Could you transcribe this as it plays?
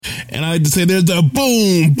And I like to say there's a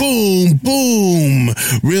boom, boom, boom.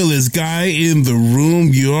 Realest guy in the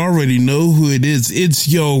room. You already know who it is. It's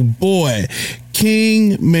your boy,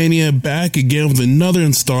 King Mania, back again with another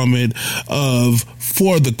installment of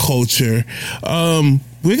For the Culture.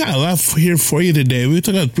 We got a lot here for you today. We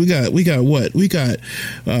got what? We got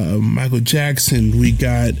Michael Jackson. We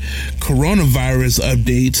got coronavirus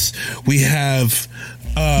updates. We have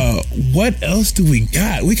what else do we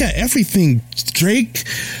got? We got everything. Drake,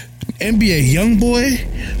 NBA YoungBoy,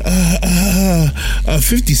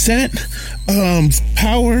 50 Cent,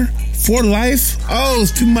 Power, For Life. Oh,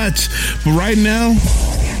 it's too much. But right now,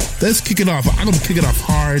 let's kick it off. I'm going to kick it off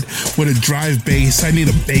hard with a drive bass. I need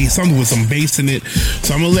a bass. I'm with some bass in it.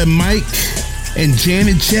 So I'm going to let Mike and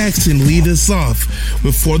Janet Jackson lead us off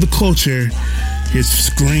with For the Culture. Here's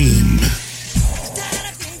Scream.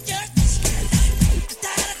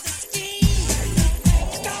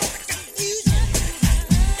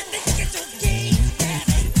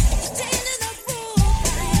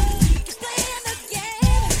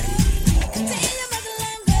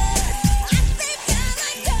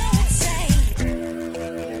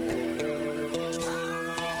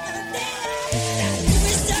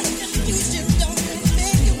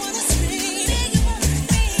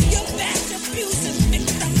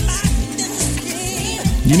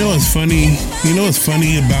 You know what's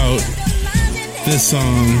funny about this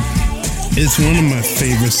song? It's one of my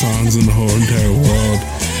favorite songs in the whole entire world.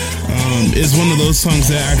 It's one of those songs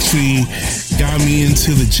that actually got me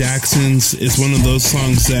into the Jacksons. It's one of those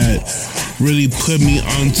songs that really put me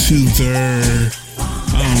onto their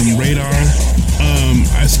radar.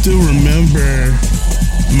 I still remember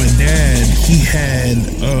my dad. He had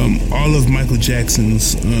all of Michael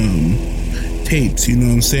Jackson's tapes, you know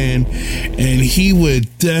what I'm saying? And he would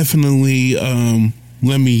definitely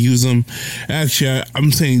let me use them. Actually,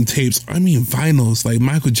 I'm saying tapes, I mean vinyls. Like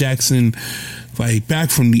Michael Jackson, like back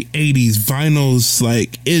from the 80s, vinyls,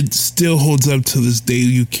 like it still holds up to this day.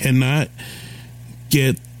 You cannot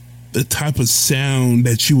get the type of sound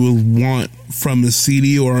that you would want from a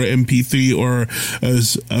CD or MP3 or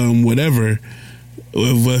whatever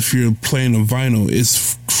if you're playing a vinyl.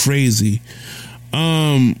 It's crazy.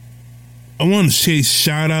 I want to say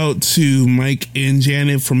shout out to Mike and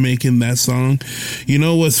Janet for making that song. You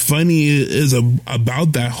know what's funny is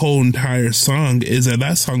about that whole entire song is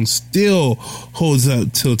that song still holds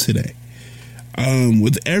up till today.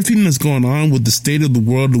 With everything that's going on with the state of the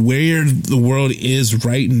world, where the world is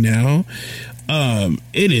right now,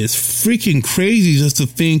 it is freaking crazy just to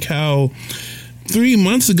think how 3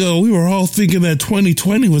 months ago we were all thinking that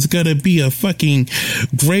 2020 was gonna be a fucking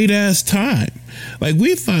great ass time. Like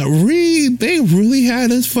we thought they really had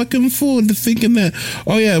us fucking fooled into thinking that,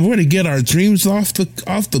 oh yeah, we're gonna get our dreams off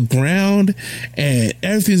the ground and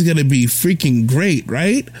everything's gonna be freaking great,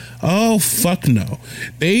 right? Oh fuck no.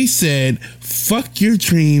 They said, fuck your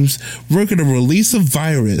dreams, we're gonna release a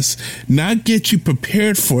virus, not get you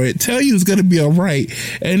prepared for it, tell you it's gonna be alright,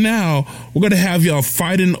 and now we're gonna have y'all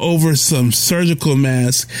fighting over some surgical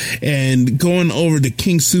masks and going over to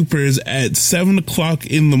King Supers at 7 o'clock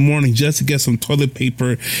in the morning just to get some toilet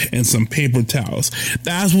paper and some paper towels.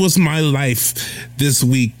 That was my life this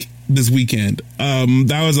weekend.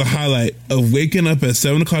 That was a highlight of waking up at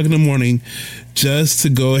 7 o'clock in the morning just to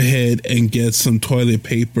go ahead and get some toilet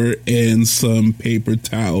paper and some paper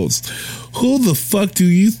towels. Who the fuck do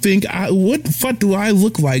you think what the fuck do I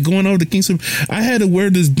look like going over to Kingston? I had to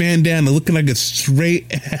wear this bandana looking like a straight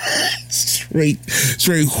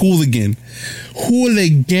hooligan.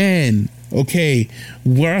 Okay,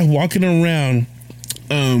 we're walking around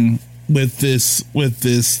with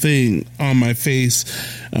this thing on my face,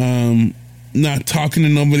 not talking to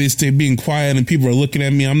nobody, being quiet, and people are looking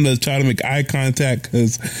at me. I'm gonna try to make eye contact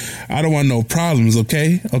because I don't want no problems.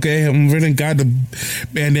 Okay, I'm really glad the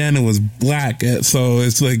bandana was black, so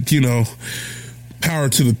it's like, you know, power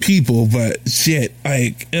to the people. But shit,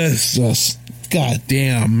 like it's just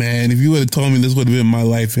goddamn, man. If you would have told me this would have been my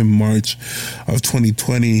life in March of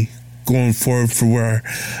 2020, going forward for where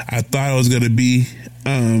I thought I was gonna be,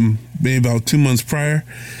 maybe about 2 months prior.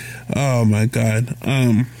 Oh my god.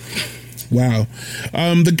 Wow.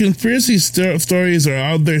 The conspiracy stories are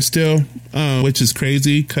out there still, which is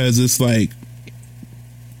crazy because it's like,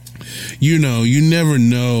 you know, you never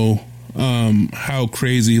know how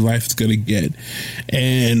crazy life's gonna get,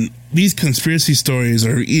 and these conspiracy stories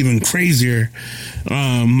are even crazier.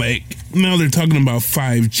 Like now they're talking about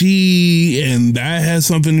 5G, and that has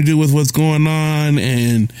something to do with what's going on,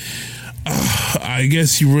 and I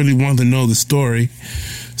guess you really want to know the story.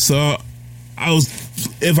 So I was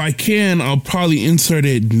if I can, I'll probably insert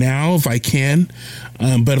it now if I can.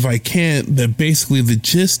 But if I can't, then basically the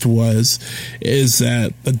gist is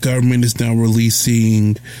that the government is now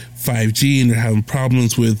releasing 5G, and they're having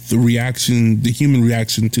problems with the human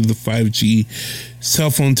reaction to the 5G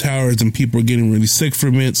cell phone towers, and people are getting really sick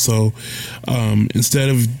from it. So instead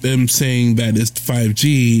of them saying that it's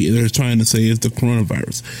 5G, they're trying to say it's the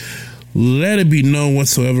coronavirus. Let it be known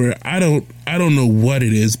whatsoever. I don't know what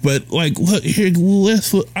it is, but like, look here,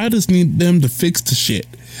 I just need them to fix the shit.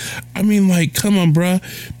 I mean, like, come on, bruh.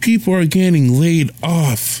 People are getting laid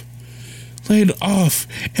off. And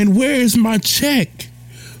where is my check?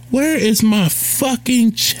 Where is my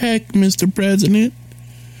fucking check, Mr. President?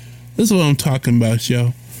 This is what I'm talking about,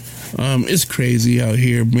 yo. It's crazy out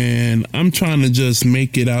here, man. I'm trying to just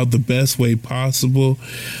make it out the best way possible.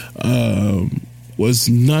 What's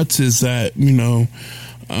nuts is that,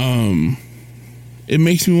 it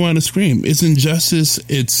makes me want to scream. It's injustice.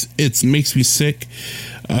 It makes me sick.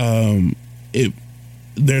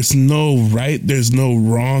 There's no right. There's no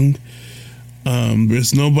wrong.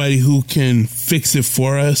 There's nobody who can fix it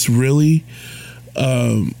for us, really.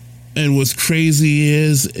 And what's crazy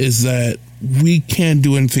is that we can't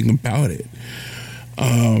do anything about it.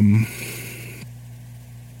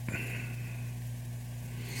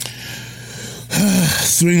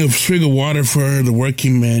 Swing of water for the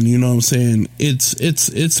working man. You know what I'm saying?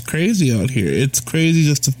 It's crazy out here. It's crazy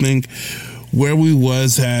just to think where we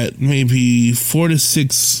was at maybe 4 to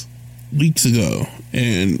 6 weeks ago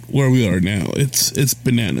and where we are now. It's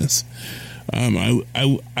bananas.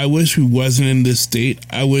 I wish we wasn't in this state.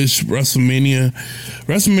 I wish WrestleMania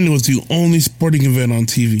was the only sporting event on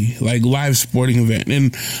TV, like live sporting event.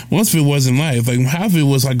 And most of it wasn't live. Like half of it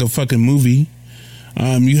was like a fucking movie.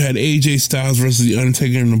 You had AJ Styles versus The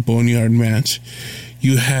Undertaker in a Boneyard match.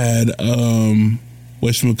 You had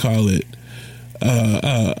whatchamacallit,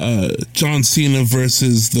 John Cena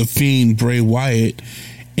versus The Fiend Bray Wyatt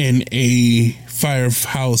in a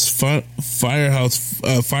Firefly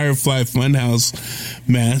Funhouse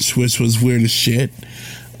match, which was weird as shit.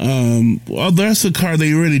 Well, that's the card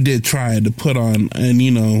they really did try to put on,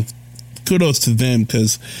 and kudos to them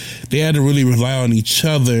because they had to really rely on each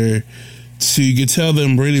other. So you could tell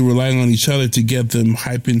them really relying on each other to get them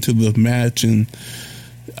hype into the match, and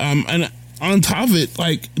on top of it,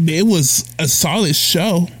 like, it was a solid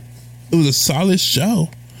show. It was a solid show,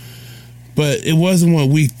 but it wasn't what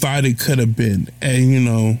we thought it could have been.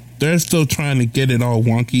 And they're still trying to get it all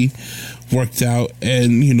wonky worked out,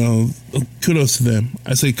 and kudos to them.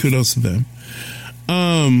 I say kudos to them.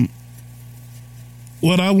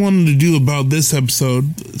 What I wanted to do about this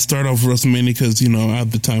episode, start off with WrestleMania, because,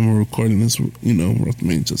 at the time we're recording this,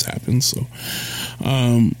 WrestleMania just happened. So,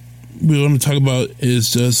 we want to talk about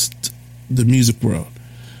is just the music world.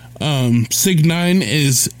 6ix9ine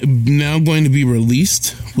is now going to be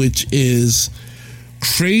released, which is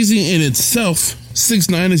crazy in itself.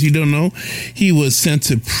 6ix9ine, as you don't know, he was sent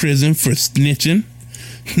to prison for snitching.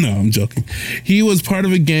 No, I'm joking. He was part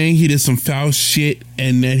of a gang. He did some foul shit,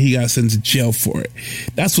 and then he got sent to jail for it.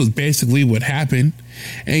 That's basically what happened.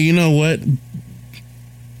 And you know what?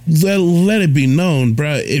 Let it be known,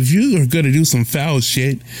 bro. If you are gonna do some foul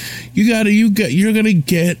shit, you're gonna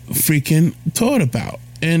get freaking told about.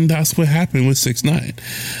 And that's what happened with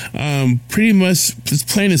 6ix9ine. Pretty much, it's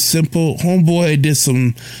plain and simple. Homeboy did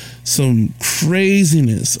some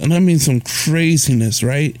craziness, and I mean some craziness,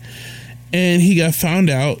 right? And he got found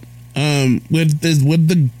out with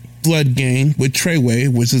the Blood Gang, with Treyway,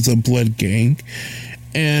 which is a blood gang,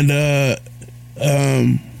 and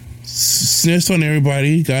snitched on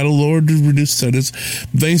everybody, got a lower reduced sentence.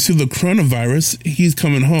 Thanks to the coronavirus, he's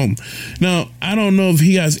coming home. Now, I don't know if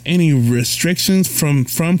he has any restrictions from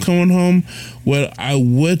coming home. What I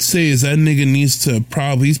would say is that nigga needs to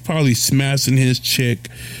he's probably smashing his chick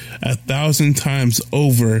 1,000 times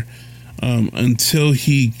over. Until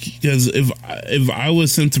because if I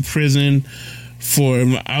was sent to prison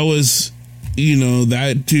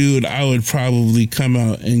that dude, I would probably come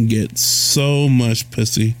out and get so much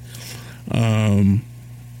pussy.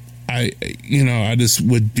 I just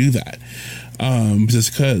would do that.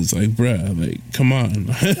 Just cause, like, bruh, like, come on.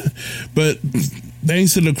 But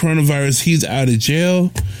thanks to the coronavirus, he's out of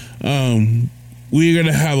jail. We're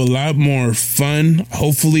gonna have a lot more fun,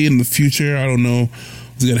 hopefully, in the future. I don't know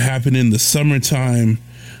what's gonna happen in the summertime.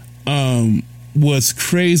 What's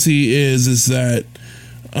crazy is that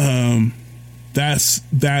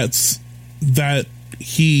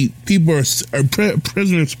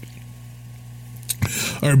prisoners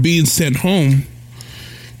are being sent home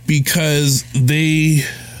because they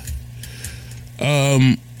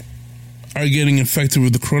are getting infected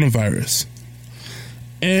with the coronavirus.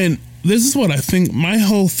 And this is what I think. My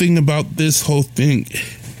whole thing about this whole thing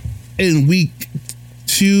in week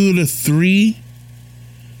 2 to 3,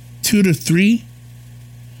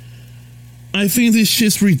 I think this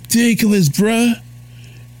shit's ridiculous, bruh.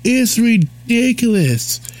 It's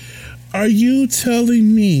ridiculous. Are you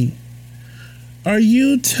telling me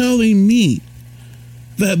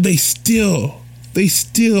that they still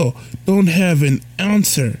don't have an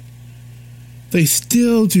answer? They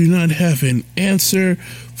still do not have an answer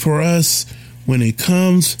for us when it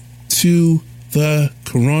comes to the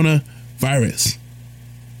coronavirus.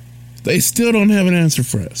 They still don't have an answer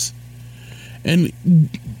for us. And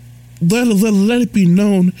let it be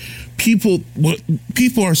known, people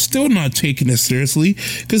are still not taking it seriously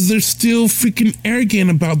because they're still freaking arrogant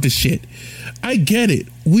about this shit. I get it.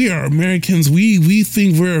 We are Americans. We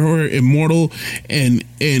think we're immortal and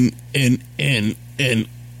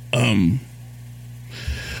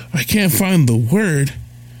I can't find the word,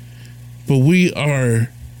 but we are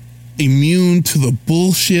immune to the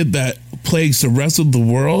bullshit that plagues the rest of the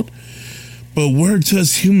world. But we're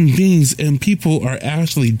just human beings, and people are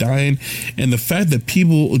actually dying. And the fact that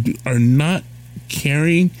people are not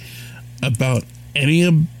caring about any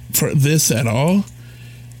of this at all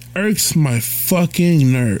irks my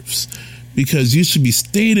fucking nerves. Because you should be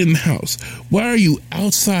staying in the house. Why are you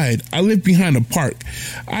outside? I live behind a park.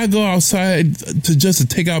 I go outside to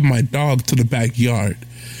take out my dog to the backyard.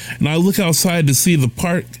 And I look outside to see the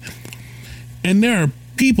park. And there are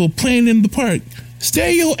people playing in the park.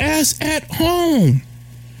 Stay your ass at home.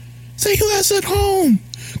 Stay your ass at home.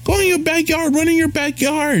 Go in your backyard, run in your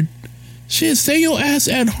backyard. Shit, stay your ass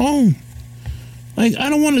at home. Like,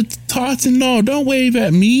 I don't want to talk to, no, don't wave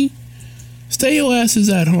at me. Stay your asses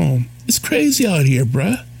at home. It's crazy out here,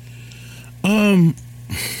 bruh.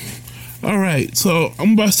 All right, so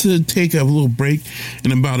I'm about to take a little break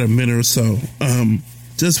in about a minute or so.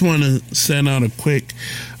 Just want to send out a quick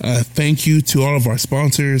thank you to all of our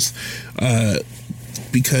sponsors,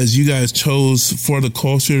 because you guys chose For the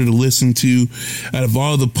Culture to listen to out of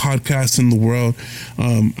all the podcasts in the world.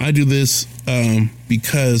 I do this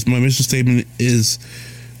because my mission statement is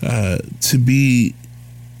to be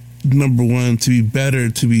number one, to be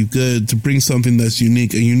better, to be good, to bring something that's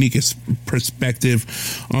unique, a unique perspective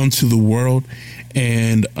onto the world,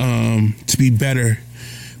 and to be better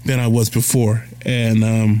than I was before.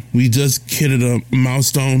 And we just hit a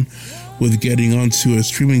milestone with getting onto a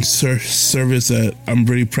streaming service that I'm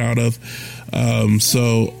very proud of.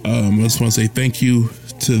 So I just want to say thank you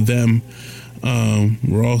to them.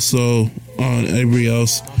 We're also on everybody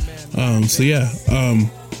else. So yeah,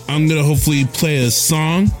 I'm going to hopefully play a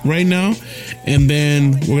song right now, and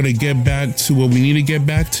then we're going to get back to what we need to get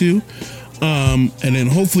back to. And then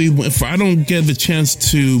hopefully, if I don't get the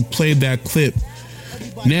chance to play that clip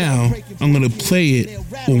now, I'm going to play it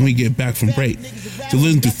when we get back from break. To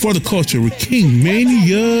listen to For the Culture with King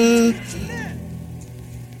Mania.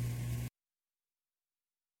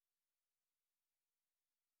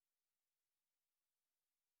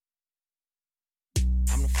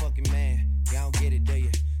 I'm the fucking man. Y'all don't get it, do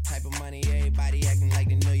you? Type of money, everybody acting like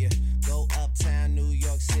they knew you. Go uptown, New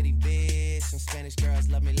York City, bitch. Some Spanish girls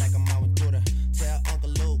love me like I'm out with Buddha. Tell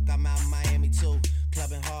Uncle Luke I'm out in Miami too.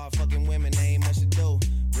 Clubbing hard, fucking women, ain't much to do.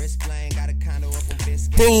 Wrist playing, got a condo up on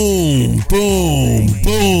Biscayne. Boom, boom,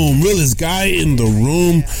 boom. Realest guy in the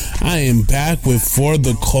room. I am back with For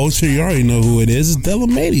the Culture. You already know who it is. It's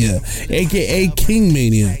Delamania, aka King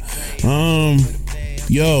Mania.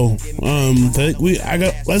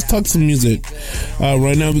 Let's talk some music.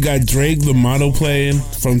 Right now we got Drake the Model playing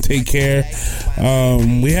from Take Care.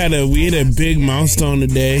 We had a big milestone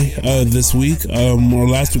today, this week, or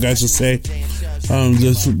last week I should say.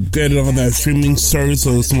 Just get it on that streaming service,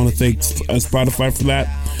 so I just want to thank Spotify for that.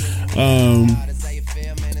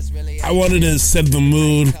 I wanted to set the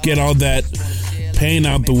mood, get all that pain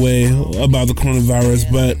out the way about the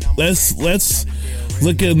coronavirus, but let's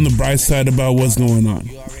look at the bright side about what's going on.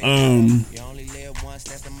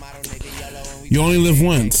 You only live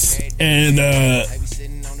once, and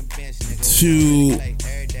to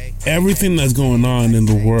everything that's going on in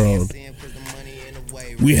the world,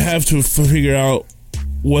 we have to figure out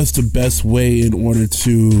what's the best way in order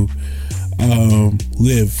to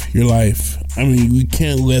live your life. I mean, you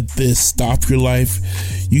can't let this stop your life.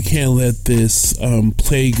 You can't let this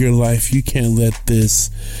plague your life. You can't let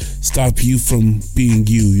this stop you from being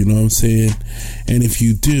you, you know what I'm saying? And if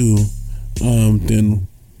you do, then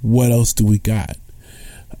what else do we got?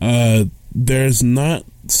 There's not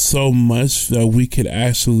so much that we could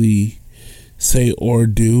actually say or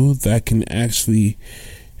do that can actually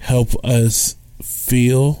help us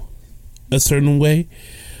feel a certain way.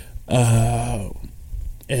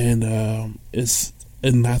 and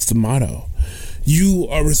that's the motto. You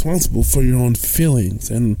are responsible for your own feelings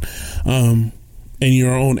and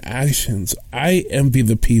your own actions. I envy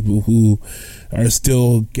the people who are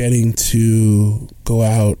still getting to go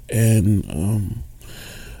out and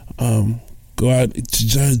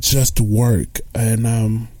just work, and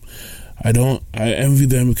I envy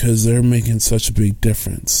them because they're making such a big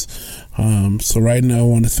difference. So right now I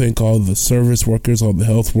want to thank all the service workers, all the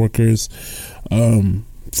health workers,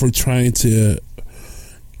 for trying to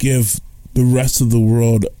give the rest of the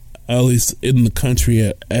world, at least in the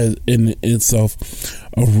country in itself,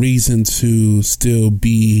 a reason to still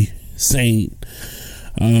be sane.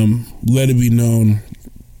 Let it be known,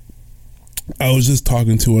 I was just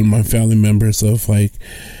talking to one of my family members of like,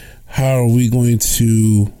 how are we going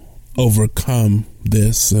to overcome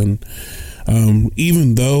this? And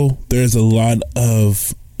even though there's a lot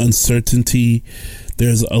of uncertainty,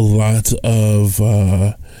 there's a lot of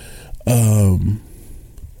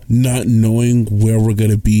not knowing where we're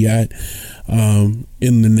going to be at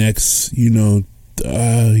in the next,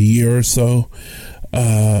 year or so.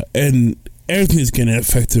 And everything's getting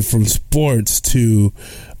affected, from sports to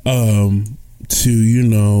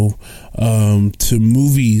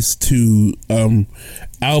movies, to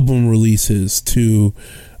album releases, to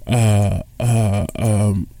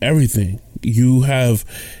everything. You have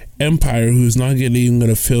Empire, who's not even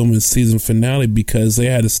going to film its season finale because they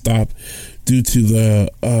had to stop due to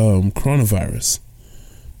the coronavirus.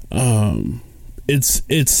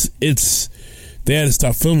 They had to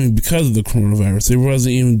stop filming because of the coronavirus. It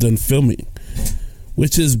wasn't even done filming,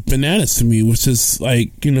 which is bananas to me. Which is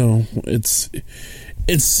like,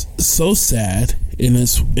 it's so sad in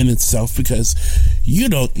itself, because you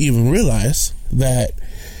don't even realize that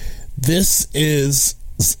this is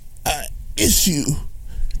an issue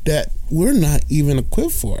that we're not even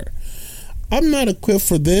equipped for. I'm not equipped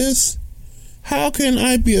for this. How can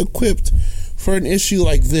I be equipped for an issue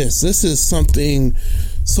like this? This is something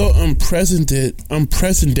so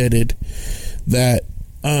unprecedented that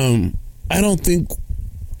I think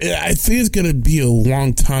it's going to be a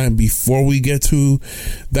long time before we get to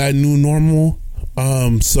that new normal.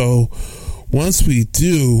 So once we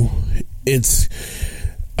do, it's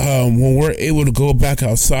when we're able to go back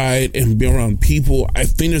outside and be around people, I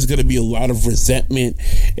think there's going to be a lot of resentment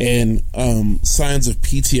and signs of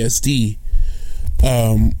PTSD.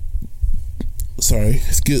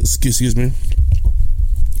 Excuse me.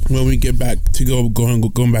 When we get back to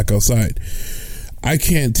going back outside, I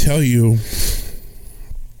can't tell you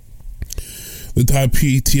the type of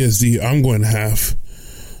PTSD I'm going to have,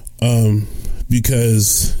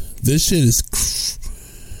 because this shit is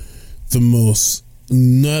the most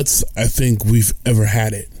nuts I think we've ever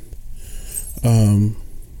had it. I'm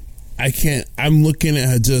looking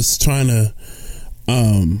at just trying to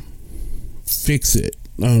fix it.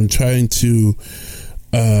 I'm trying to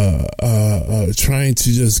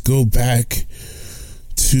just go back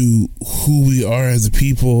to who we are as a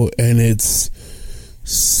people, and it's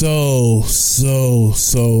so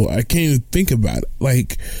I can't even think about it.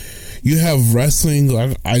 Like, you have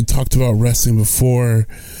wrestling. I talked about wrestling before.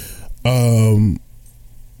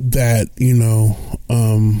 That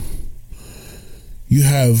you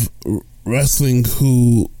have wrestling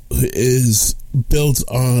who is built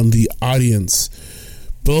on the audience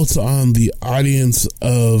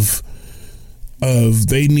of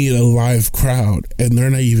they need a live crowd, and they're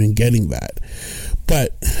not even getting that.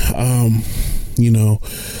 But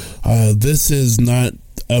this is not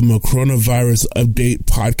a coronavirus update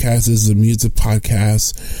podcast. This is a music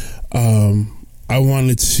podcast. I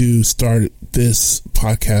wanted to start this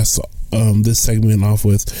podcast, this segment off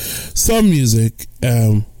with some music.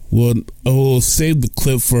 We'll save the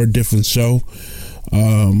clip for a different show,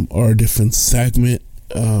 or a different segment.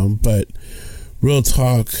 But real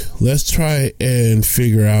talk, let's try and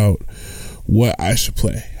figure out what I should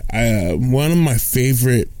play. One of my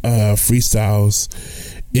favorite freestyles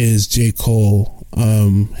is J. Cole.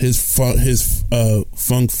 His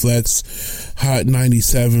Funk Flex Hot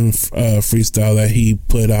 97 freestyle that he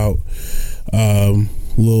put out. I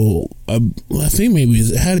think maybe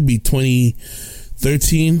it had to be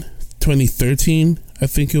 2013, I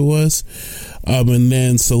think it was. And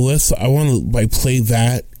then I want to play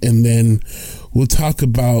that, and then we'll talk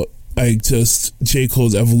about just J.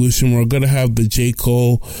 Cole's evolution. We're gonna have the J.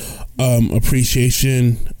 Cole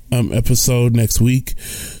appreciation episode next week,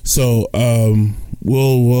 so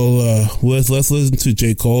let's listen to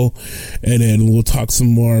J. Cole, and then we'll talk some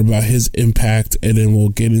more about his impact, and then we'll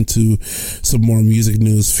get into some more music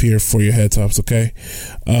news here for your head tops. Okay.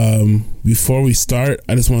 Before we start,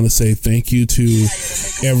 I just want to say thank you to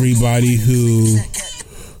everybody who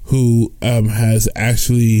who has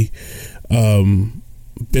actually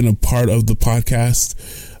been a part of the podcast.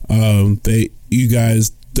 You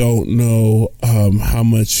guys don't know how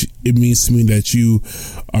much it means to me that you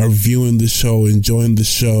are viewing the show, enjoying the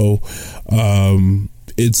show.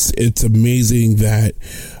 It's amazing that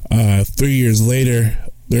 3 years later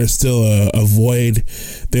there's still a void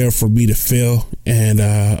there for me to fill, and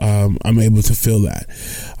I'm able to fill that.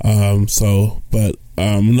 But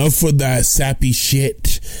enough of that sappy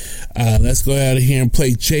shit. Let's go out of here and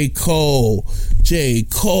play J. Cole. J.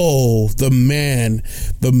 Cole, the man,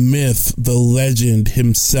 the myth, the legend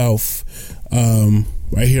himself.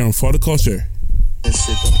 Right here on For the Culture. This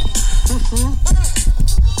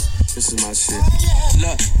is my shit.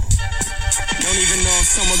 Look. Don't even know if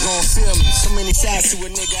someone gon' feel me. So many sides to a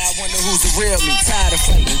nigga, I wonder who's the real me. Tired of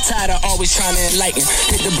fighting, tired of always trying to enlighten.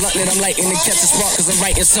 Hit the blunt that I'm lighting and catch a spark, cause I'm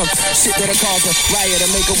writing some shit that'll cause a riot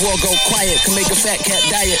or make a war go quiet. Can make a fat cat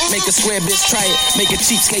diet, make a square bitch try it, make a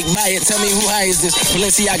cheapskate buy it. Tell me who high is this?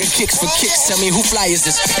 Balenciaga kicks for kicks. Tell me who fly is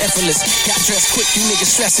this? Effortless, got dressed quick, you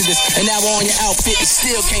niggas stressing this. And now on your outfit, it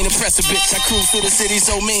still can't impress a bitch. I cruise through the city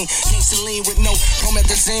so mean, can't Celine with no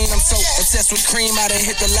promethazine. I'm so obsessed with cream, I done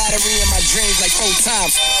hit the lottery in my dreams like 4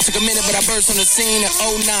 times. Took a minute, but I burst on the scene in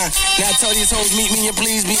 09. Now I told these hoes, meet me and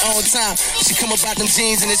please be on time. She come about them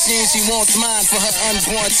jeans and the jeans, she wants mine for her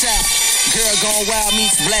unborn child. Girl gone wild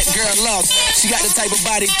meets black girl lost. She got the type of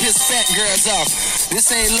body piss fat girls off.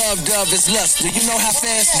 This ain't love, dove, it's lust. Do you know how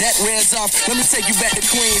fast that wears off? Let me take you back to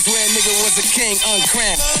Queens where a nigga was a king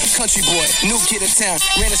uncrowned. Country boy, new kid in town.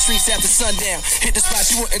 Ran the streets after sundown. Hit the spot,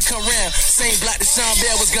 she wouldn't come round. Same block that Sean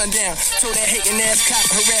Bell was gunned down. Told that hating ass cop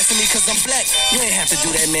harassing me cause I'm black. You ain't have to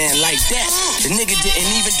do that, man, like that. The nigga didn't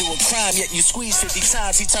even do a crime, yet you squeezed 50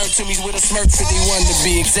 times. He turned to me with a smirk, 51 to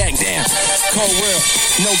be exact. Damn, cold world,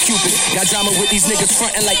 no Cupid. Got drama with these niggas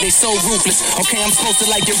frontin' like they so ruthless. Okay, I'm supposed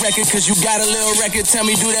to like your record cause you got a little record. Tell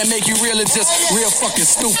me, do that make you real or just real fucking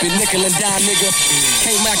stupid? Nickel and dime, nigga.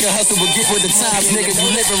 Can't rock a hustle but get with the times, nigga.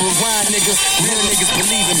 You live and rewind, nigga. Real niggas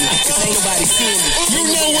believe in me cause ain't nobody seeing me. You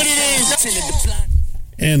know what it is.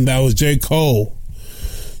 And that was J. Cole.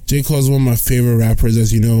 J. Cole is one of my favorite rappers,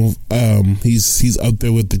 as you know. He's up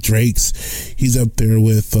there with the Drakes. He's up there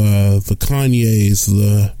with the Kanyes,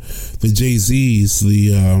 the Jay-Z's,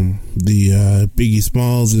 the Biggie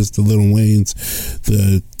Smalls, the Lil Waynes,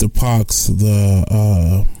 the Pacs.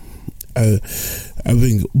 I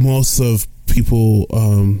think most of people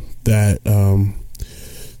that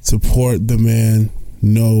support the man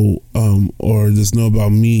know, or just know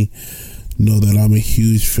about me, know that I'm a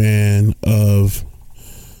huge fan of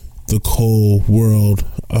the Cole World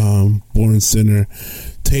Born Sinner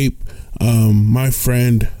tape. My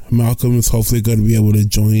friend Malcolm is hopefully going to be able to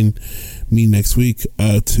join me next week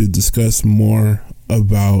to discuss more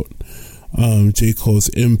about J. Cole's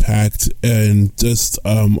impact and just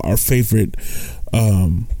our favorite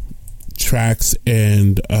tracks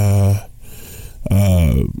and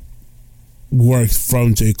work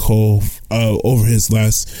from J. Cole over his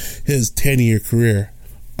 10-year career.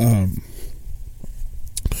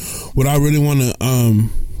 What I really want to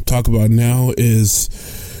talk about now is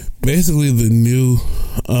basically the new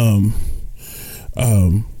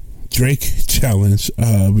Drake challenge.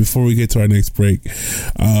 Before we get to our next break,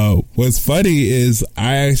 what's funny is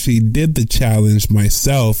I actually did the challenge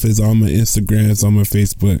myself. It's on my Instagram, it's on my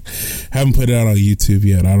Facebook. Haven't put it out on YouTube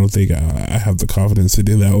yet. I don't think I have the confidence to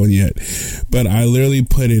do that one yet. But I literally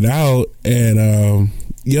put it out, and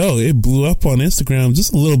it blew up on Instagram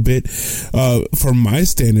just a little bit for my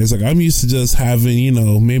standards. Like, I'm used to just having,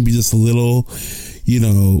 maybe just a little,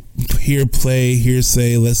 here play, here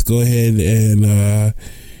say, let's go ahead and,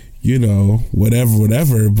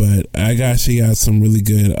 whatever. But I actually got some really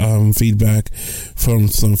good feedback from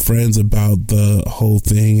some friends about the whole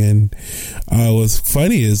thing. And what's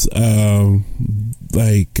funny is,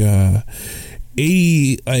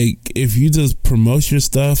 if you just promote your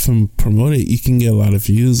stuff and promote it, you can get a lot of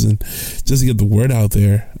views and just get the word out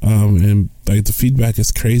there. And the feedback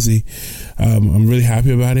is crazy. I'm really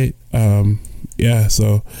happy about it.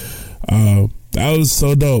 So that was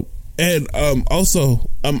so dope. And also,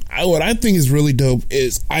 what I think is really dope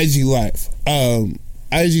is IG Live.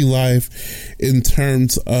 IG Live, in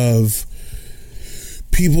terms of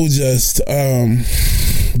people just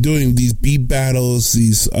doing these beat battles,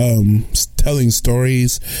 these telling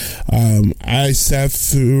stories. I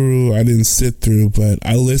didn't sit through, but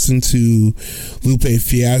I listened to Lupe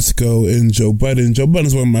Fiasco and Joe Budden. Joe Budden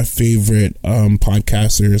is one of my favorite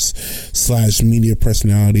podcasters / media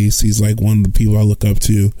personalities. He's like one of the people I look up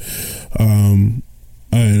to.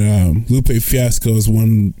 And Lupe Fiasco is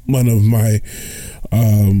one of my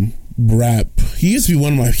rap. He used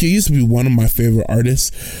to be one of my favorite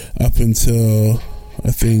artists up until I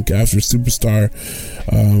think after Superstar,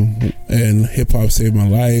 and Hip Hop Saved My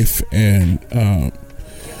Life, and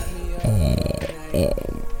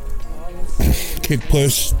Kick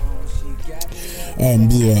Push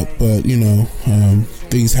blew up. But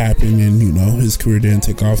things happened, and his career didn't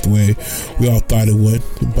take off the way we all thought it would.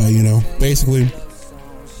 But basically,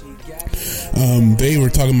 they were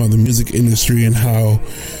talking about the music industry and how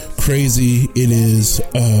crazy it is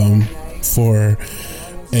for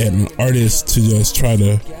an artist to just try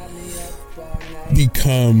to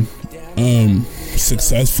become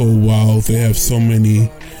successful while they have so many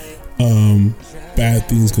bad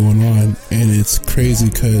things going on. And it's crazy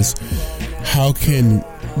because how can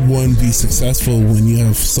one be successful when you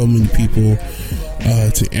have so many people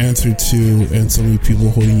to answer to and so many people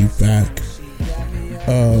holding you back?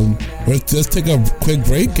 Let's just take a quick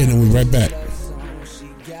break and then we'll be right back.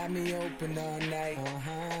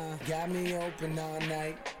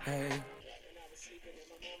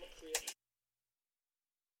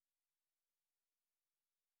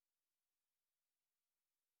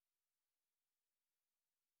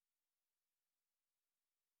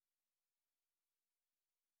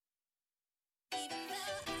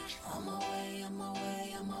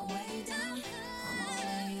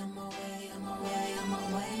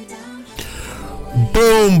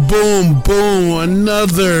 Boom, boom, boom.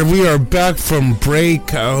 We are back from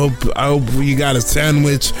break. I hope you got a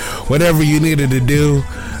sandwich, whatever you needed to do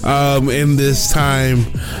in this time.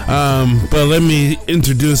 But let me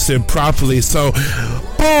introduce it properly. So,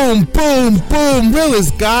 boom, boom, boom.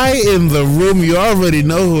 Realest guy in the room. You already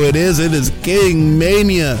know who it is. It is King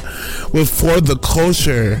Mania with For the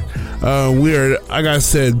Culture. We are, like I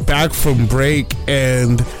said, back from break,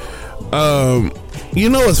 and you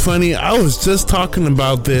know what's funny? I was just talking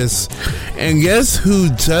about this, and guess who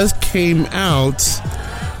just came out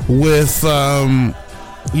with something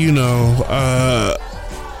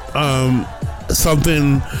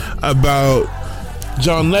about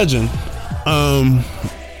John Legend.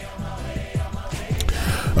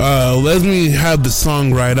 Let me have the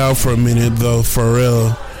song right out for a minute, though, for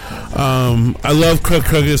real. I love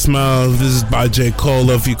Crooked Smile. This is by J. Cole,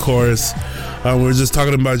 Love You Chorus. We're just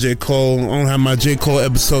talking about J. Cole. I'm going to have my J. Cole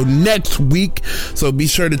episode next week, so be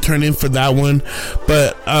sure to turn in for that one.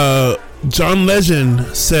 But John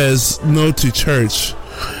Legend says no to church.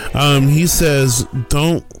 He says,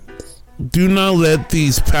 do not let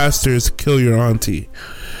these pastors kill your auntie.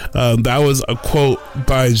 That was a quote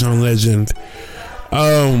by John Legend.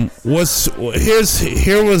 Here's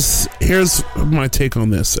my take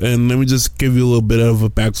on this, and let me just give you a little bit of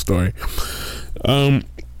a backstory.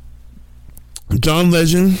 John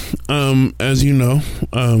Legend, as you know,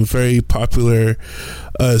 very popular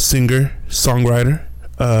singer, songwriter,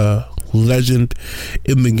 legend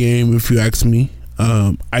in the game, if you ask me,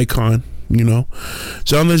 icon.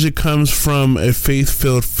 John Legend comes from a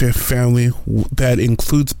faith-filled family that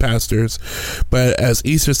includes pastors, but as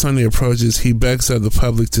Easter Sunday approaches, he begs of the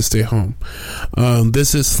public to stay home.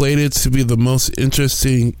 This is slated to be the most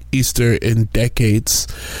interesting Easter in decades.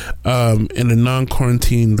 In a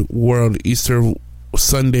non-quarantined world, Easter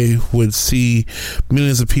Sunday would see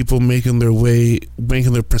millions of people making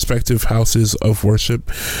their prospective houses of worship,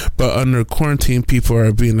 but under quarantine, people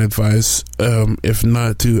are being advised, if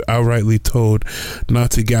not to outrightly told, not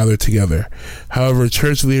to gather together. However,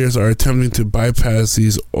 church leaders are attempting to bypass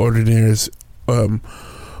these orders,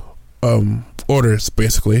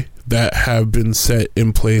 basically, that have been set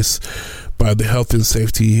in place by the health and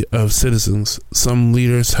safety of citizens. Some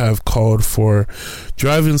leaders have called for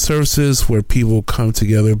drive-in services where people come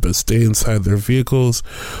together but stay inside their vehicles,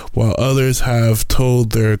 while others have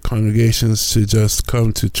told their congregations to just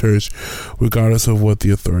come to church regardless of what the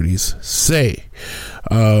authorities say.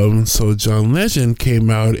 So John Legend came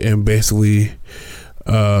out and basically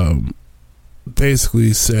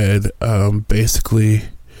said,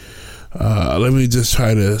 let me just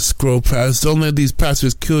try to scroll past. Don't let these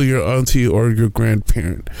pastors kill your auntie or your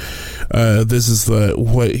grandparent. This is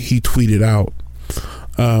what he tweeted out.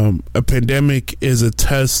 A pandemic is a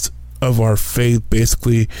test of our faith.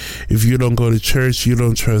 Basically, if you don't go to church, you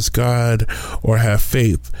don't trust God or have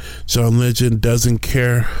faith. John Legend doesn't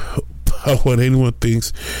care about what anyone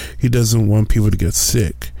thinks. He doesn't want people to get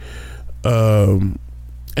sick. And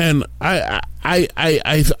I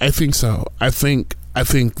think so. I think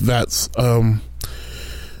that's,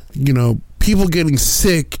 people getting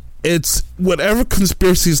sick. It's whatever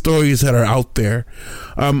conspiracy stories that are out there.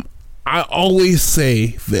 I always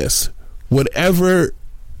say this: whatever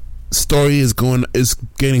story is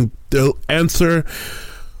getting the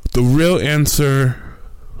real answer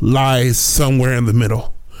lies somewhere in the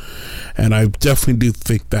middle. And I definitely do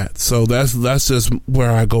think that. So that's just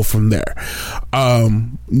where I go from there.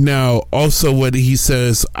 Now, also what he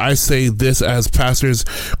says, I say this as pastor's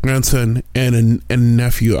grandson and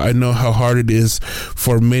nephew. I know how hard it is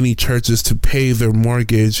for many churches to pay their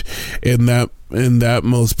mortgage, and that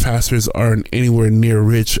most pastors aren't anywhere near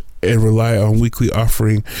rich and rely on weekly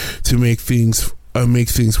offering to make things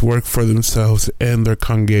work for themselves and their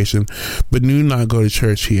congregation, but do not go to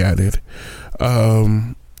church, he added.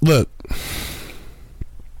 Look,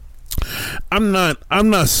 I'm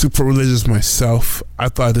not super religious myself. I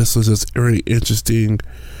thought this was just really interesting,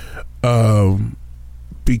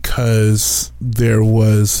 because there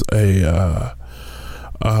was a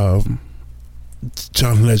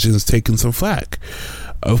John Legend's taking some flack,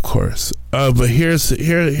 of course. But here's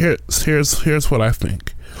what I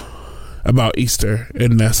think about Easter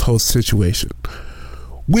and this whole situation.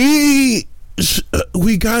 We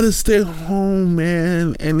gotta stay home,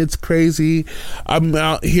 man, and it's crazy. I'm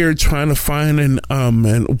out here trying to find an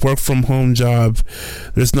work from home job.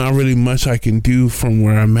 There's not really much I can do from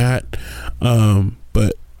where I'm at,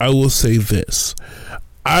 but I will say this: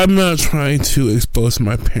 I'm not trying to expose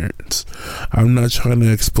my parents. I'm not trying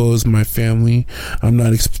to expose my family. I'm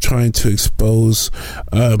not trying to expose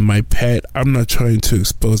my pet. I'm not trying to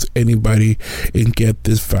expose anybody and get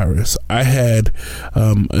this virus. I had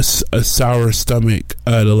a sour stomach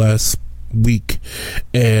the last week,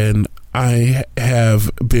 and I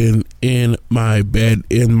have been in my bed,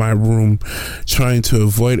 in my room, trying to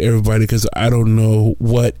avoid everybody because I don't know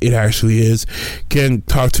what it actually is. Can't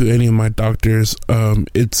talk to any of my doctors.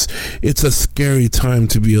 It's a scary time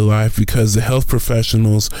to be alive because the health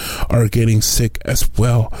professionals are getting sick as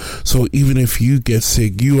well. So even if you get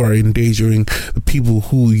sick, you are endangering the people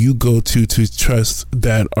who you go to trust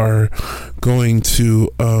that are going to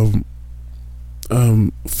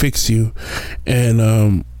fix you.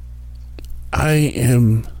 And I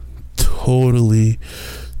am totally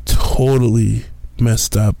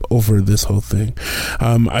messed up over this whole thing.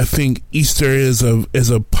 I think Easter is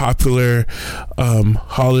a popular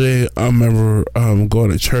holiday. I remember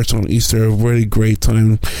going to church on Easter, a really great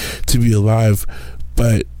time to be alive.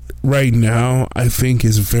 But right now, I think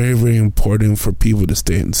it's very, very important for people to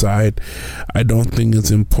stay inside. I don't think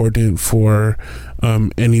it's important for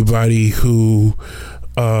anybody who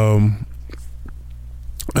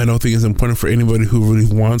I don't think it's important for anybody who really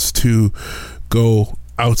wants to go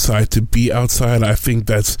outside to be outside. I think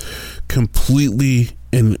that's completely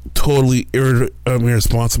and totally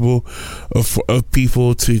irresponsible of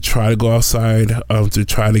people to try to go outside, to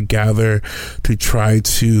try to gather, to try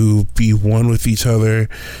to be one with each other.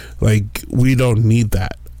 Like, we don't need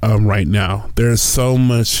that right now. There's so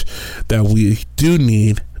much that we do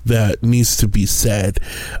need that needs to be said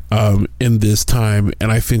in this time,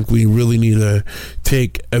 and I think we really need to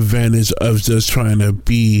take advantage of just trying to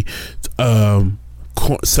be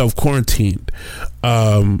self-quarantined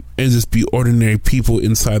and just be ordinary people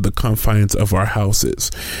inside the confines of our houses.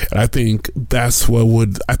 And I think that's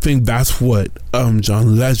what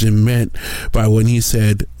John Legend meant by when he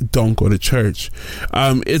said don't go to church.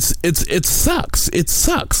 It sucks.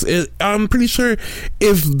 I'm pretty sure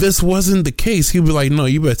if this wasn't the case, he'd be like, no,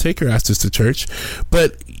 you better take your asses to church.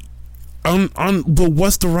 But but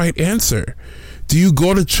what's the right answer? Do you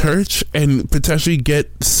go to church and potentially get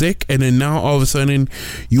sick, and then now all of a sudden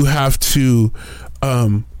you have to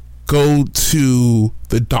go to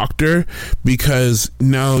the doctor because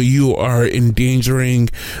now you are endangering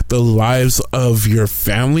the lives of your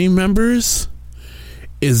family members?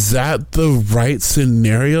 Is that the right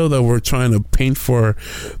scenario that we're trying to paint for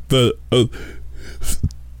the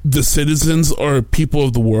citizens or people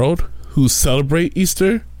of the world who celebrate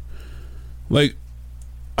Easter? Like,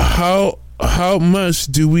 how much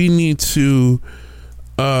do we need to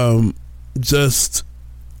just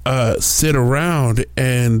sit around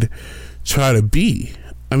and try to be?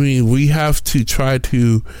 I mean, we have to try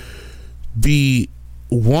to be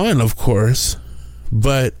one, of course,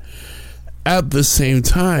 but at the same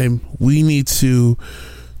time, we need to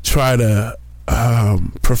try to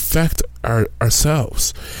perfect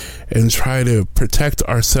ourselves and try to protect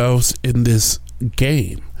ourselves in this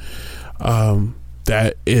game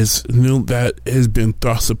that is new, that has been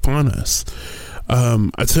thrust upon us. I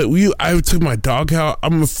took my dog out.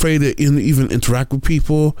 I'm afraid to even interact with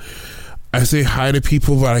people. I say hi to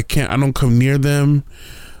people, but I don't come near them.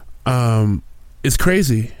 It's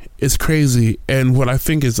crazy. It's crazy. And what I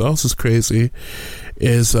think is also crazy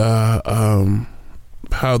is how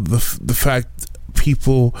the fact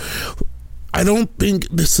people, I don't think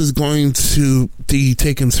this is going to be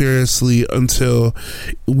taken seriously until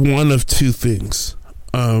one of two things.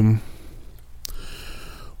 one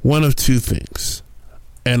of two things.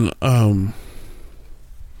 And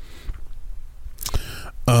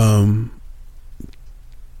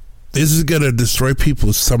this is gonna destroy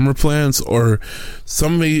people's summer plans, or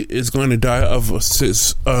somebody is going to die of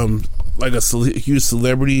like a huge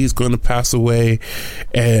celebrity is going to pass away,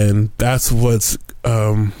 and that's what's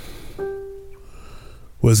going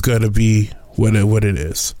to be what it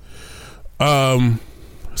is.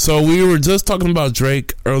 So we were just talking about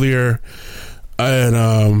Drake earlier,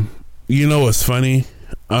 and you know what's funny?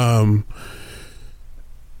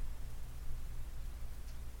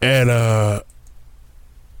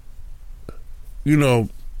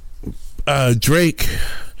 Drake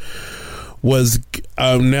was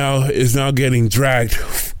now getting dragged,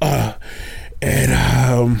 and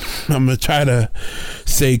I'm gonna try to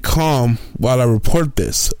stay calm while I report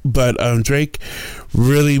this. But Drake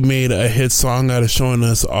really made a hit song out of showing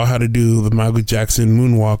us all how to do the Michael Jackson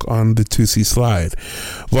moonwalk on the 2C slide.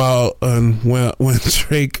 While when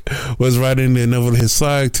Drake was writing the Never Hit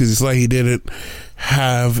Slide 2C slide, he didn't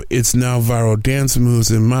have its now viral dance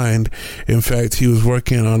moves in mind. In fact, he was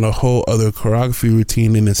working on a whole other choreography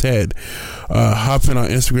routine in his head. Hopping on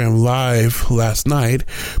Instagram Live last night,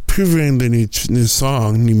 previewing the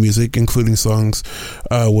new music, including songs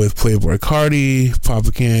with Playboi Carti,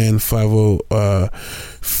 Papa Can,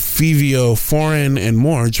 Fivio Foreign, and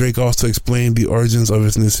more. Drake also explained the origins of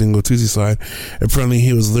his new single 2C Slide. Apparently,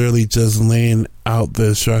 he was literally just laying out the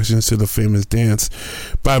instructions to the famous dance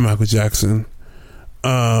by Michael Jackson.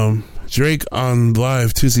 Drake on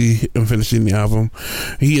live 2C and finishing the album.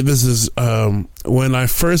 This is when I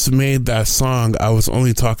first made that song, I was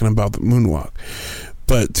only talking about the moonwalk,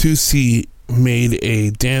 but 2C made a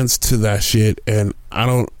dance to that shit, and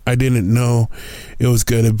I didn't know it was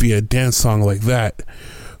gonna be a dance song like that.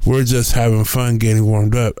 We're just having fun, getting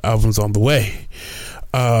warmed up. Album's on the way.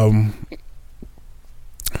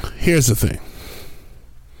 Here's the thing.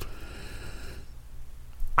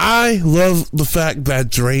 I love the fact that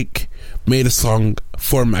Drake made a song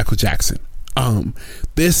for Michael Jackson.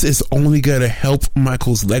 This is only gonna help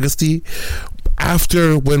Michael's legacy.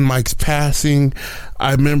 After when Mike's passing,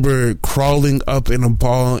 I remember crawling up in a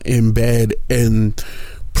ball in bed and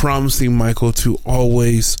promising Michael to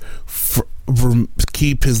always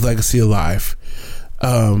keep his legacy alive.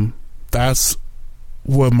 That's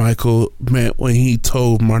what Michael meant when he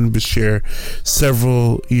told Martin Bashir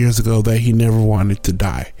several years ago that he never wanted to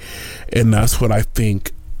die. And that's what I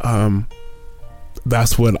think,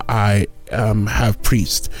 that's what I have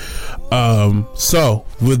preached. So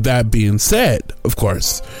with that being said, of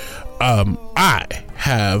course, I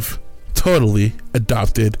have totally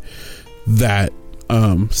adopted that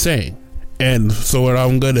saying. And so what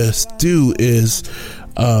I'm gonna do is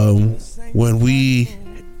when we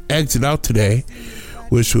exit out today,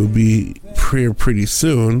 which will be pretty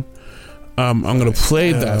soon, I'm gonna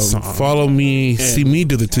play that song. Follow me, see me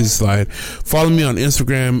do the 2C slide. Follow me on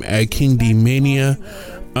Instagram at King D Mania.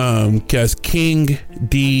 Cause King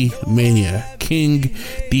D Mania.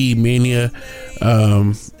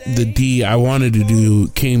 The D, I wanted to do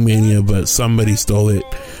King Mania, but somebody stole it.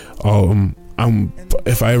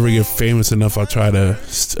 If I ever get famous enough, I'll try to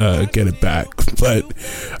get it back. But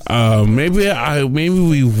maybe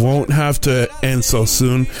we won't have to end so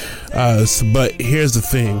soon. But here's the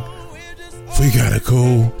thing: we gotta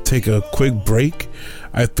go take a quick break,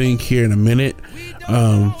 I think, here in a minute.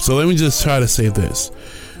 So let me just try to say this: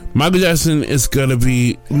 Michael Jackson is gonna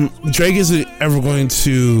be, Drake isn't ever going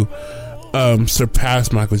to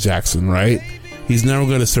surpass Michael Jackson, right? He's never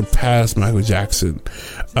going to surpass Michael Jackson.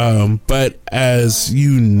 But as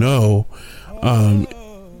you know,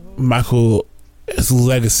 Michael's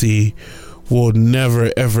legacy will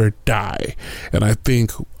never ever die. And I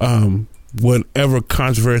think whatever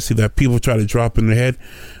controversy that people try to drop in their head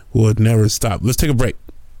will never stop. Let's take a break.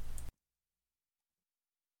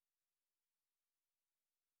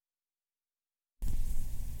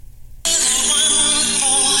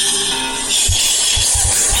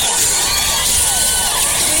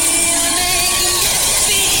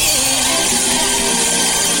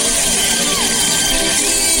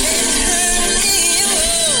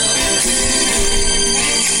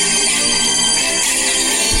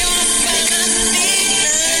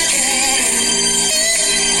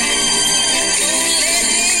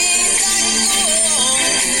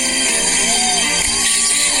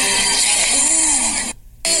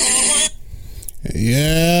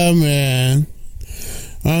 Yeah, man.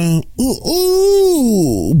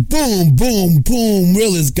 Boom, boom, boom.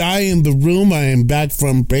 Realest guy in the room. I am back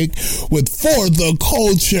from break with For the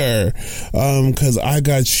Culture. Because I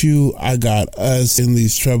got you, I got us in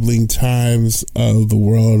these troubling times of the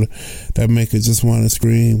world that make us just want to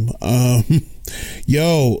scream.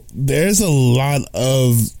 Yo, there's a lot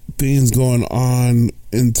of things going on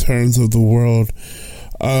in terms of the world.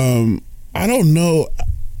 I don't know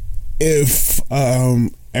if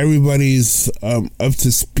everybody's up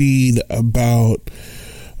to speed about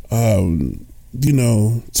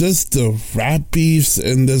just the rap beefs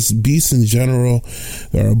and this beefs in general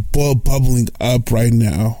that are bubbling up right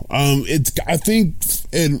now. I think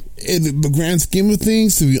in the grand scheme of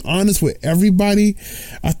things, to be honest with everybody,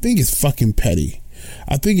 I think it's fucking petty.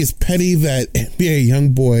 I think it's petty that NBA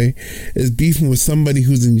Youngboy is beefing with somebody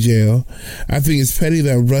who's in jail. I think it's petty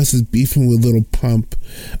that Russ is beefing with Lil Pump.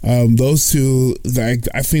 Those two, like,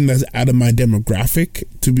 I think that's out of my demographic,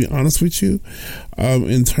 to be honest with you.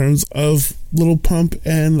 In terms of Lil Pump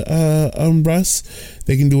and Russ,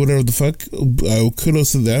 they can do whatever the fuck.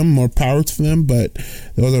 Kudos to them, more power to them. But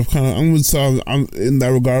those are kind of, I'm in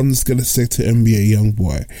that regard, I'm just gonna stick to NBA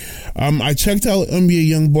Youngboy. I checked out NBA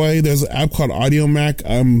Youngboy. There's an app called Audio Mac.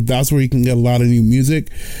 That's where you can get a lot of new music.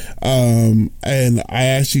 And I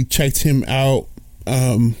actually checked him out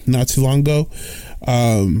not too long ago.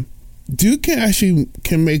 Dude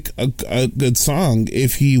can make a good song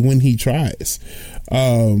when he tries.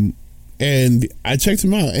 And I checked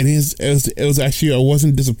him out, and it was actually, I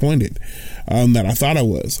wasn't disappointed that I thought I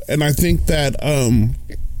was. And I think that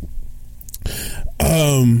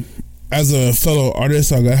as a fellow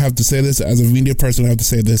artist, I have to say this. As a media person, I have to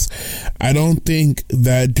say this. I don't think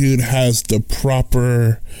that dude has the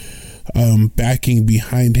proper backing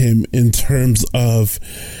behind him in terms of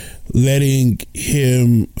letting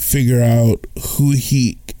him figure out who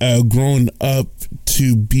he grown up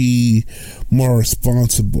to be more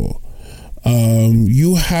responsible.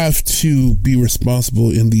 You have to be responsible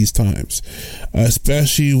in these times,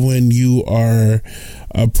 especially when you are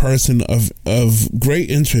a person of great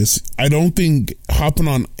interest. I don't think hopping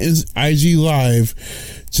on IG Live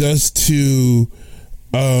just to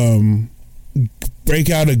break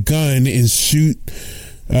out a gun and shoot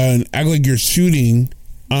and act like you're shooting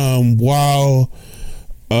while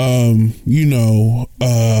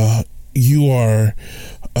you are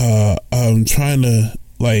trying to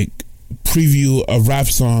like preview a rap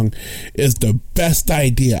song is the best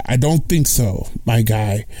idea. I don't think so, my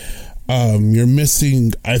guy. I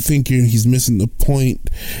think he's missing the point.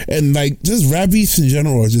 And like, just rap beefs in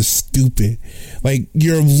general are just stupid. Like,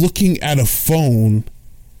 you're looking at a phone,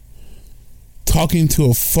 talking to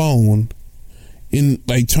a phone, in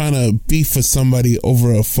like trying to beef with somebody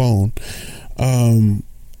over a phone.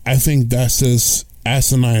 I think that's just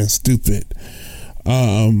asinine and stupid.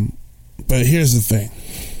 But here's the thing.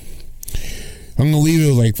 I'm gonna leave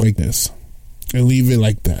it like this. And leave it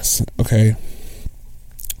like this, okay?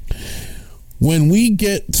 When we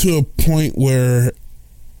get to a point where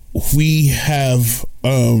we have,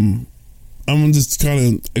 I'm gonna just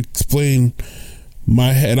kind of explain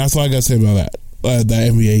my head. That's all I gotta say about that. The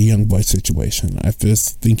NBA Youngboy situation. I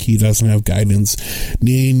just think he doesn't have guidance.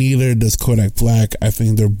 Neither does Kodak Black. I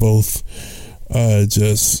think they're both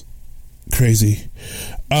just crazy.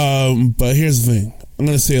 But here's the thing. I'm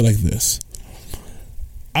gonna say it like this.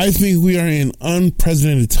 I think we are in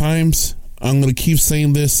unprecedented times. I'm going to keep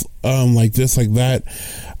saying this, like that.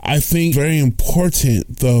 I think very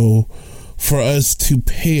important, though, for us to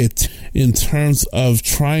pay it in terms of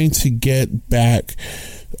trying to get back,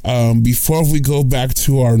 before we go back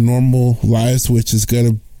to our normal lives, which is going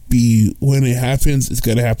to be, when it happens, it's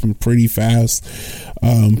going to happen pretty fast.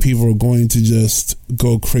 People are going to just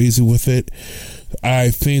go crazy with it. I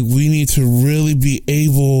think we need to really be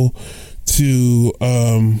able to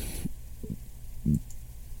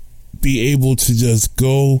just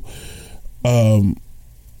go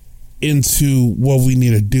into what we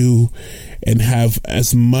need to do and have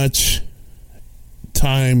as much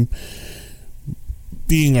time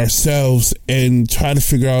being ourselves and try to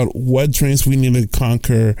figure out what dreams we need to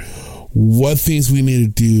conquer, what things we need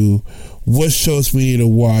to do, what shows we need to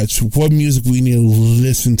watch, what music we need to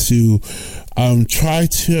listen to. Try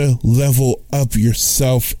to level up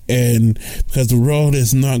yourself, and because the world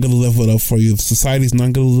is not going to level it up for you, society is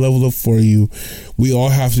not going to level up for you. We all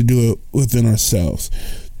have to do it within ourselves.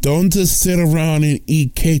 Don't just sit around and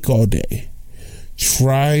eat cake all day.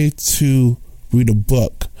 Try to read a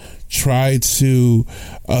book. Try to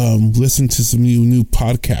listen to some new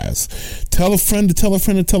podcasts. Tell a friend to tell a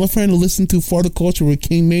friend to tell a friend to listen to For the Culture with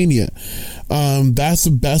King Mania. That's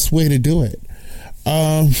the best way to do it.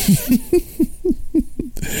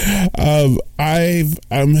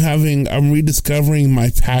 I'm rediscovering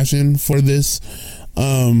my passion for this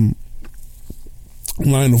line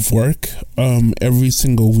of work every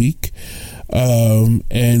single week.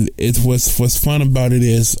 And what's fun about it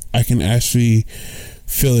is I can actually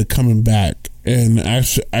feel it coming back, and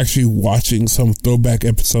actually watching some throwback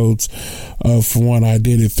episodes from when I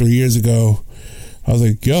did it 3 years ago. I was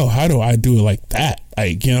like, yo, how do I do it like that?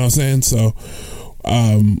 Like, you know what I'm saying? So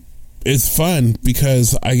it's fun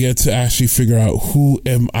because I get to actually figure out who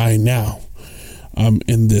am I now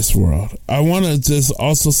in this world. I want to just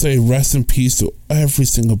also say rest in peace to every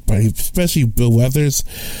single buddy, especially Bill Weathers.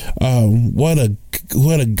 What a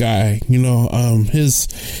guy, you know.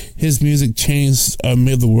 His music changed,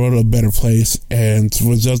 made the world a better place, and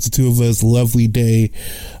was just the two of us. Lovely Day,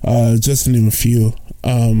 just to name a few.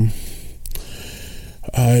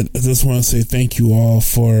 I just want to say thank you all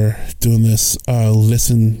for doing this.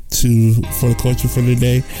 Listen to For the Culture for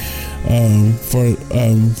today.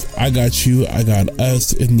 I got you, I got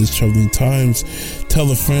us in these troubling times.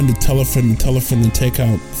 Tell a friend to tell a friend to tell a friend to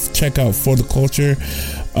check out For the Culture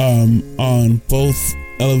on both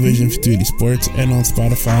Elevation 5080 Sports and on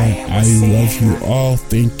Spotify. I love you all.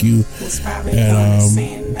 Thank you,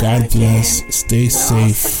 and God bless. Stay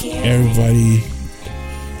safe, everybody.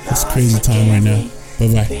 It's a crazy time right now.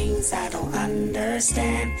 Bye-bye. Things I don't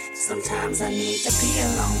understand. Sometimes I need to be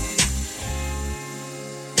alone.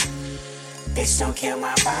 Bitch, don't kill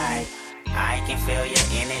my vibe. I can feel your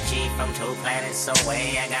energy from 2 planets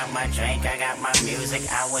away. I got my drink, I got my music,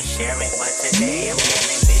 I would share it, but today I'm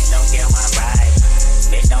yelling, bitch, don't kill my vibe.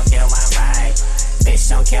 Bitch, don't kill my vibe. Bitch,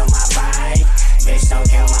 don't kill my vibe. Bitch, don't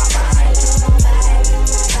kill my vibe.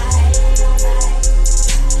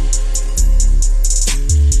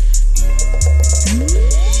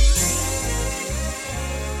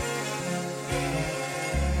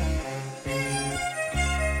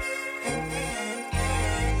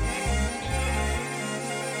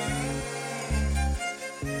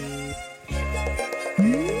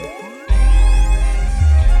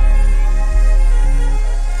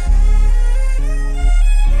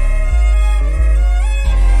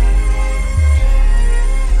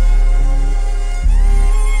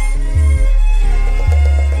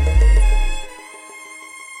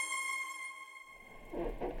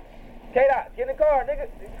 K-Dot, get in the car, nigga.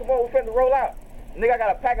 Come on, we finna roll out. Nigga, I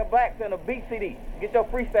got a pack of blacks and a beat CD. Get your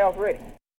freestyles ready.